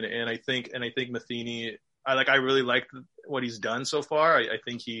much, and I think Matheny, I really like what he's done so far. I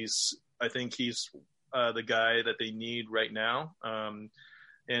think he's the guy that they need right now,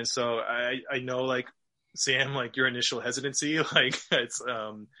 and so I know, like Sam, like your initial hesitancy, like it's,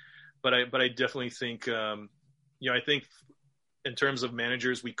 but I definitely think, you know, I think in terms of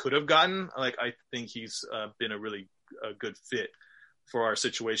managers we could have gotten, like I think he's been a really good fit for our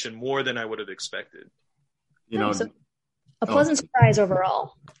situation, more than I would have expected. You know, a pleasant surprise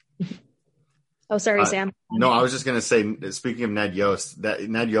overall. Oh, sorry, Sam. No, I was just going to say, speaking of Ned Yost, that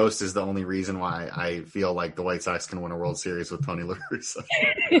Ned Yost is the only reason why I feel like the White Sox can win a World Series with Tony La Russa.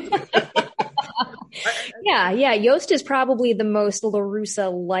 Yeah. Yost is probably the most La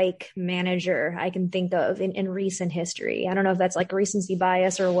Russa-like manager I can think of in recent history. I don't know if that's like recency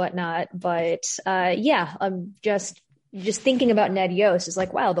bias or whatnot, but just thinking about Ned Yost is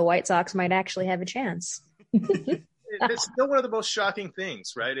like, wow, the White Sox might actually have a chance. It's still one of the most shocking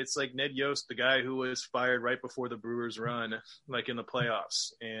things, right? It's like Ned Yost, the guy who was fired right before the Brewers run, like in the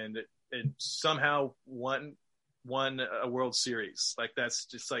playoffs, and somehow won a World Series. Like that's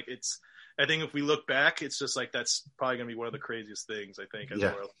just like, I think if we look back, it's just like, that's probably going to be one of the craziest things, I think, as the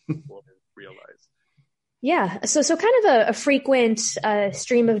Royals will realize. Yeah. So kind of a frequent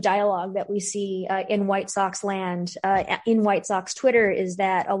stream of dialogue that we see in White Sox land, in White Sox Twitter, is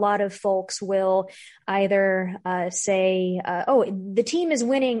that a lot of folks will either say, oh, the team is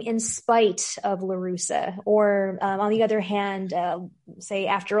winning in spite of La Russa, or on the other hand, say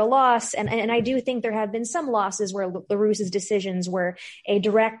after a loss. And I do think there have been some losses where La Russa's decisions were a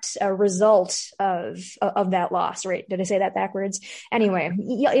direct result of that loss, right? Did I say that backwards? Anyway,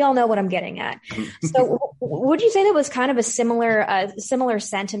 y'all know what I'm getting at. So would you say that was kind of a similar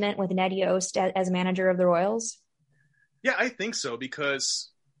sentiment with Ned Yost as manager of the Royals? Yeah, I think so,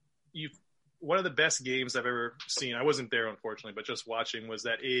 because one of the best games I've ever seen, I wasn't there unfortunately, but just watching, was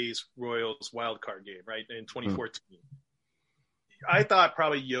that A's Royals wild card game, right, in 2014. I thought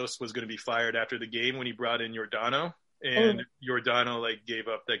probably Yost was going to be fired after the game when he brought in Giordano, and Giordano like gave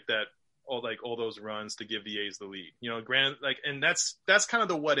up all those runs to give the A's the lead. You know, granted, like, and that's kind of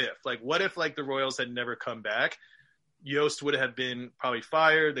the what if. Like, what if like the Royals had never come back? Yost would have been probably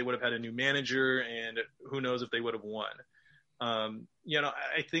fired. They would have had a new manager, and who knows if they would have won. You know,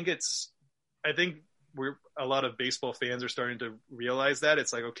 I think a lot of baseball fans are starting to realize that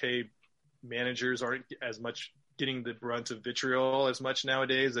it's like, okay, managers aren't as much getting the brunt of vitriol as much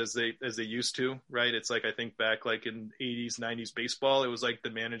nowadays as they used to, right? It's like, I think back like in 80s, 90s baseball, it was like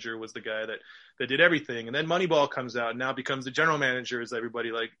the manager was the guy that did everything. And then Moneyball comes out and now becomes the general manager, as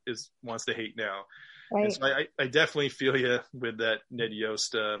everybody wants to hate now. Right. And so I definitely feel you with that Ned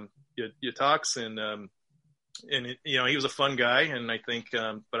Yost, your talks, and it, he was a fun guy, and I think,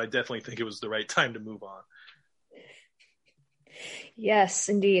 but I definitely think it was the right time to move on. Yes,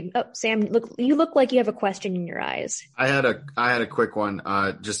 indeed. Oh, Sam, you look like you have a question in your eyes. I had a quick one,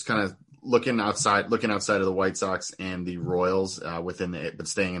 just kind of looking outside of the White Sox and the Royals, but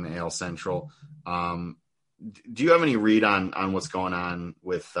staying in the AL Central. Do you have any read on what's going on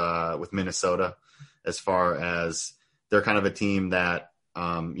with Minnesota, as far as they're kind of a team that,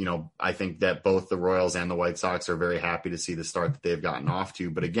 I think that both the Royals and the White Sox are very happy to see the start that they've gotten off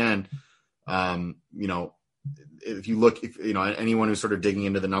to. But again, if you look, anyone who's sort of digging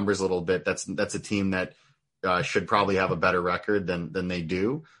into the numbers a little bit, that's a team that should probably have a better record than they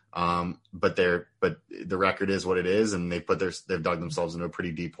do. But the record is what it is, and they've dug themselves into a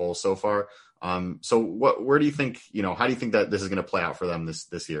pretty deep hole so far. So where do you think, how do you think that this is going to play out for them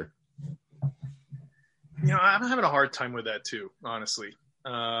this year? I'm having a hard time with that too, honestly.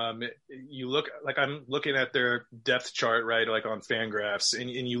 You look, like, I'm looking at their depth chart, right? Like on Fangraphs, and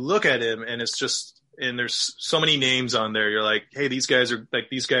you look at him, and it's just, and there's so many names on there. You're like, hey, these guys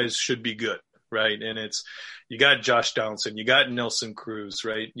should be good, right? And you got Josh Donaldson, you got Nelson Cruz,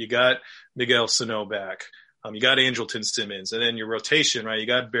 right? You got Miguel Sano back. You got Andrelton Simmons, and then your rotation, right? You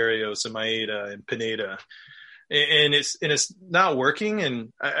got Berrios and Maeda and Pineda, and it's not working.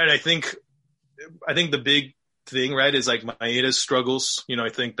 And I think the big thing, right, is like Maeda's struggles. I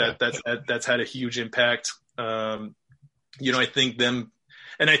think that's had a huge impact. I think them.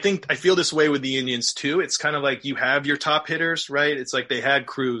 And I feel this way with the Indians too. It's kind of like you have your top hitters, right? It's like they had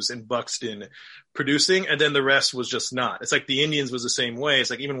Cruz and Buxton producing, and then the rest was just not. It's like the Indians was the same way.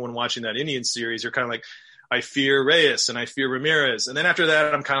 It's like even when watching that Indians series, you're kind of like, I fear Reyes and I fear Ramirez. And then after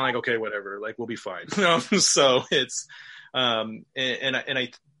that, I'm kind of like, okay, whatever, like we'll be fine. So it's, I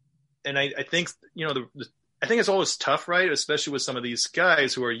think, I think it's always tough, right? Especially with some of these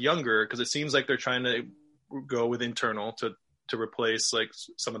guys who are younger, because it seems like they're trying to go with internal to replace like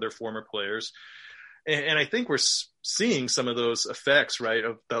some of their former players. And I think we're seeing some of those effects, right,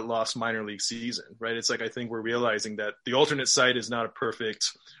 of that lost minor league season, right? It's like, I think we're realizing that the alternate site is not a perfect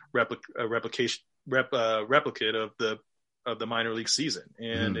replicate of the minor league season.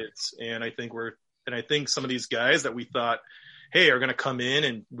 And I think some of these guys that we thought, hey, are going to come in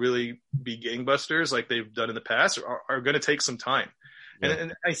and really be gangbusters like they've done in the past are going to take some time. Yeah.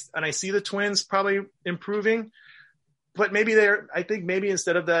 And I see the Twins probably improving, but maybe I think maybe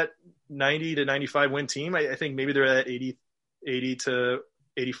instead of that 90 to 95 win team, I think maybe they're at 80 to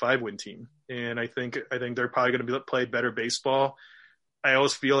 85 win team. And I think they're probably going to play better baseball. I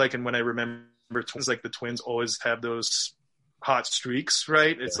always feel like, and when I remember Twins, like the Twins always have those hot streaks,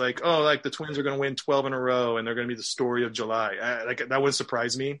 right? It's like, oh, like the Twins are going to win 12 in a row and they're going to be the story of July. Like that wouldn't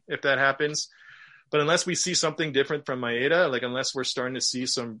surprise me if that happens. But unless we see something different from Maeda, like unless we're starting to see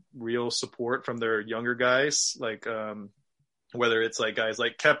some real support from their younger guys, like whether it's like guys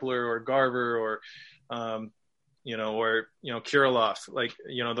like Kepler or Garver or Kirilloff, like,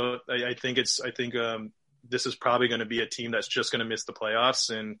 I think this is probably going to be a team that's just going to miss the playoffs.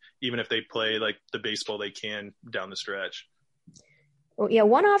 And even if they play like the baseball they can down the stretch. Well, yeah,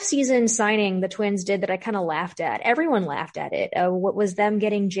 one off-season signing the Twins did that I kind of laughed at. Everyone laughed at it. What was them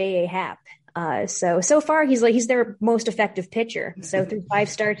getting J.A. Happ? So far he's their most effective pitcher. So through 5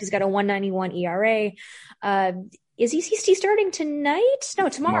 starts, he's got a 1.91 ERA. Is he starting tonight? No,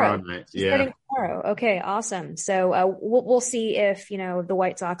 tomorrow. Night. He's starting tomorrow. Okay, awesome. So we'll see if the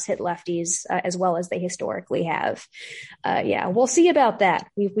White Sox hit lefties as well as they historically have. We'll see about that.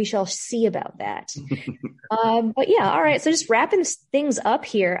 We shall see about that. But yeah, all right. So just wrapping things up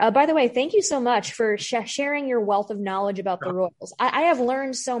here. By the way, thank you so much for sharing your wealth of knowledge about the Royals. I have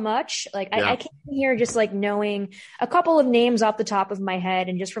learned so much. Like I came here just like knowing a couple of names off the top of my head,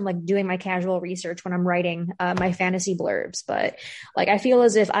 and just from like doing my casual research when I'm writing my fantasy blurbs. But like I feel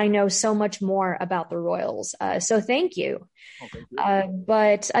as if I know so much more about the Royals. So thank you. We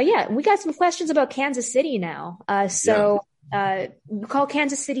got some questions about Kansas City now. We call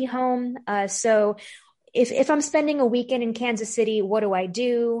Kansas City home. So if I'm spending a weekend in Kansas City, what do I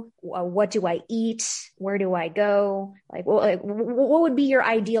do? What do I eat? Where do I go? What would be your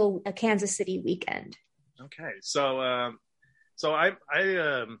ideal Kansas City weekend? Okay. So I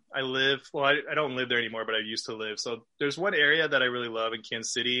live, well, I don't live there anymore, but I used to live. So there's one area that I really love in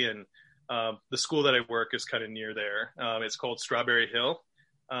Kansas City, and the school that I work is kind of near there. It's called Strawberry Hill.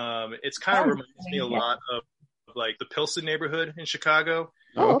 It's kind of reminds me a lot of like the Pilsen neighborhood in Chicago.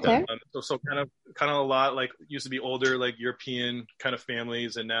 Oh, okay. So kind of a lot like used to be older, like European kind of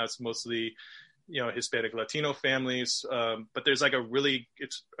families. And now it's mostly, Hispanic Latino families. But there's like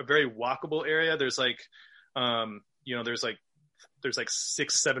it's a very walkable area. There's like, there's like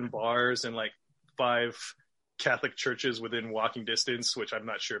 6-7 bars and like 5 Catholic churches within walking distance, which I'm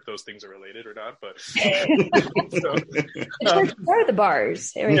not sure if those things are related or not, but where are the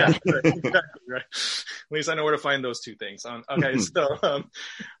bars? Yeah, exactly, right. At least I know where to find those 2 things. Okay, so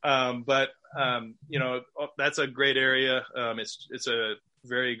that's a great area. It's a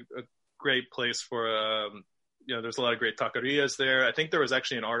very great place for there's a lot of great taquerias there. I think there was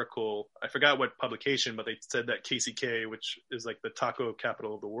actually an article, I forgot what publication, but they said that KCK, which is like the taco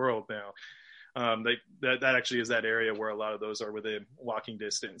capital of the world now, that actually is that area where a lot of those are within walking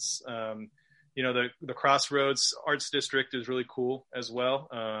distance. The Crossroads Arts District is really cool as well.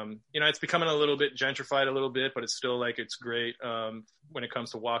 It's becoming a little bit gentrified a little bit, but it's still like, it's great when it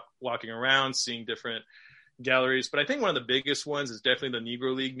comes to walking around, seeing different galleries. But I think one of the biggest ones is definitely the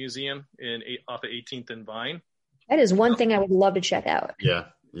Negro League Museum off of 18th and Vine. That is one thing I would love to check out. Yeah.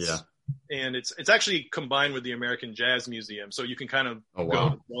 And it's actually combined with the American Jazz Museum, so you can kind of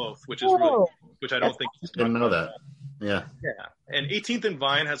go with both, which is which I don't think. I didn't know that. Yeah. And 18th and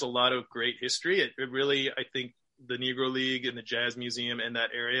Vine has a lot of great history. It really, I think, the Negro League and the Jazz Museum in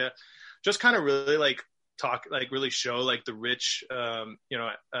that area just kind of really really show like the rich,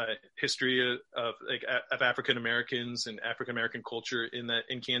 history of African Americans and African American culture in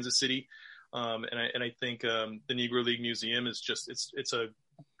Kansas City. And I think the Negro League Museum is just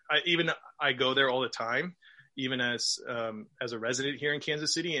I go there all the time, even as a resident here in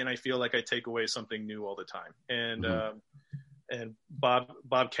Kansas City, and I feel like I take away something new all the time. And and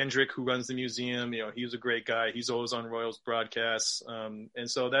Bob Kendrick, who runs the museum, he's a great guy. He's always on Royals broadcasts, and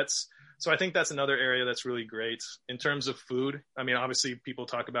so I think that's another area that's really great in terms of food. I mean, obviously, people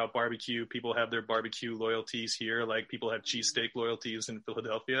talk about barbecue. People have their barbecue loyalties here, like people have cheesesteak loyalties in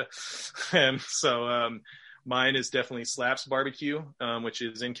Philadelphia, and so. Mine is definitely Slaps Barbecue, which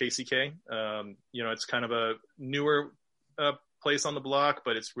is in KCK. It's kind of a newer place on the block,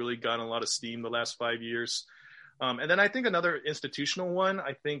 but it's really gotten a lot of steam the last 5 years. And then I think another institutional one,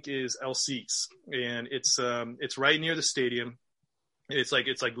 I think, is LC's, and it's right near the stadium. It's like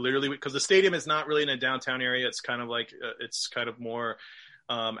literally, because the stadium is not really in a downtown area. It's kind of like it's kind of more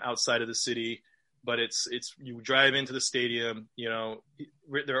outside of the city. But it's you drive into the stadium,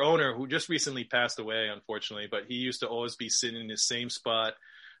 their owner, who just recently passed away, unfortunately, but he used to always be sitting in the same spot,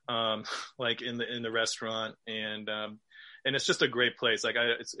 like in the restaurant, and it's just a great place. Like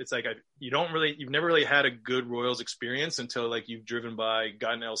you've never really had a good Royals experience until like you've driven by,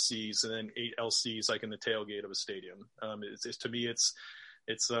 gotten LC's, and then ate LC's like in the tailgate of a stadium. To me,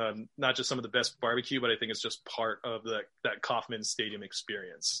 it's not just some of the best barbecue, but I think it's just part of that Kauffman Stadium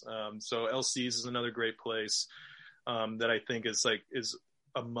experience. So LC's is another great place that I think is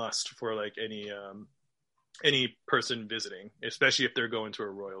a must for like any person visiting, especially if they're going to a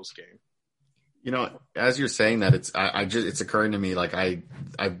Royals game. As you're saying that, it's occurring to me, like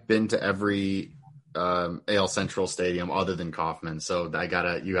I've been to every AL Central stadium other than Kauffman, so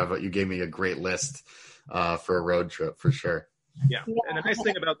you gave me a great list for a road trip for sure. Yeah. And the nice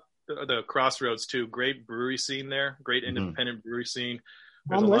thing about the Crossroads too, great brewery scene there, great independent brewery scene.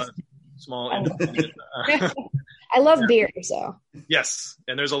 There's a lot of small independent. I love beer, so. Yes,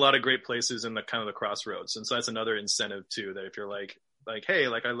 and there's a lot of great places in the kind of the Crossroads, and so that's another incentive too. That if you're like, hey,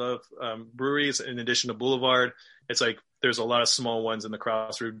 like I love breweries in addition to Boulevard, it's like there's a lot of small ones in the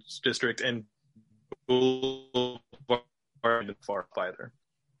Crossroads district, and Boulevard isn't far either.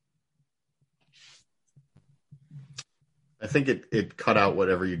 I think it cut out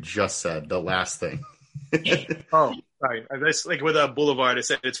whatever you just said, the last thing. Oh, right. That's like with a Boulevard, I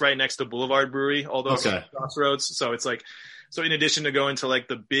said it's right next to Boulevard Brewery, all those Crossroads. So it's like, so in addition to going to like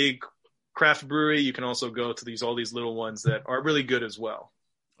the big craft brewery, you can also go to all these little ones that are really good as well.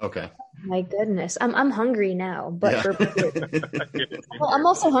 Okay. My goodness. I'm hungry now, but for food. Well, I'm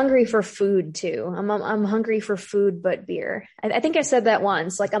also hungry for food too. I'm hungry for food, but beer. I think I said that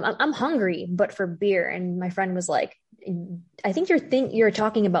once, like I'm hungry, but for beer. And my friend was like, I think you're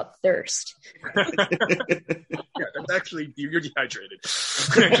talking about thirst. Yeah, that's actually, you're dehydrated.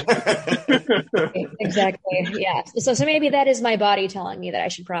 Exactly. Yeah. So maybe that is my body telling me that I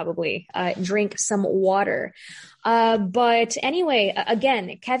should probably drink some water. But anyway,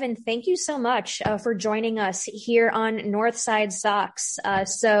 again, Kevin, thank you so much for joining us here on Northside Sox.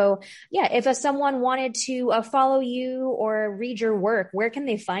 So yeah, if someone wanted to follow you or read your work, where can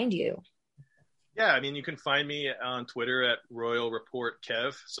they find you? Yeah, I mean, you can find me on Twitter at Royal Report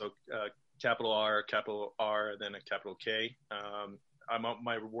Kev. So capital R, then a capital K.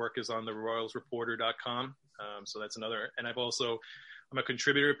 My work is on the royalsreporter.com. So that's another. And I'm a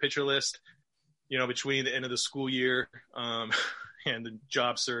contributor to Pitcher List. between the end of the school year and the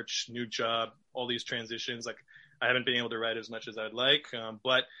job search, new job, all these transitions, like I haven't been able to write as much as I'd like.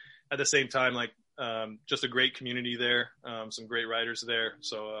 But at the same time, like just a great community there, some great writers there.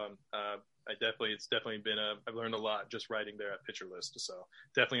 So it's definitely been I've learned a lot just writing there at Pitcher List. So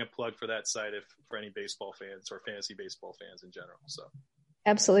definitely a plug for that site for any baseball fans or fantasy baseball fans in general. So.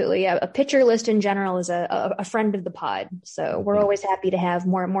 Absolutely. Yeah. A Pitcher List in general is a friend of the pod. So we're always happy to have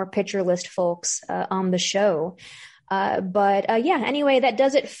more Pitcher List folks on the show. Anyway, that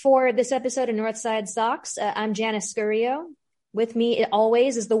does it for this episode of Northside Sox. I'm Janice Scurio. With me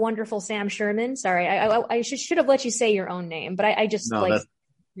always is the wonderful Sam Sherman. Sorry, I should have let you say your own name, but I just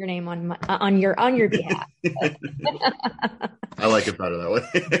your name on your behalf. I like it better that way.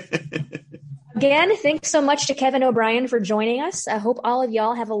 Again, thanks so much to Kevin O'Brien for joining us. I hope all of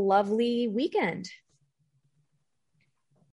y'all have a lovely weekend.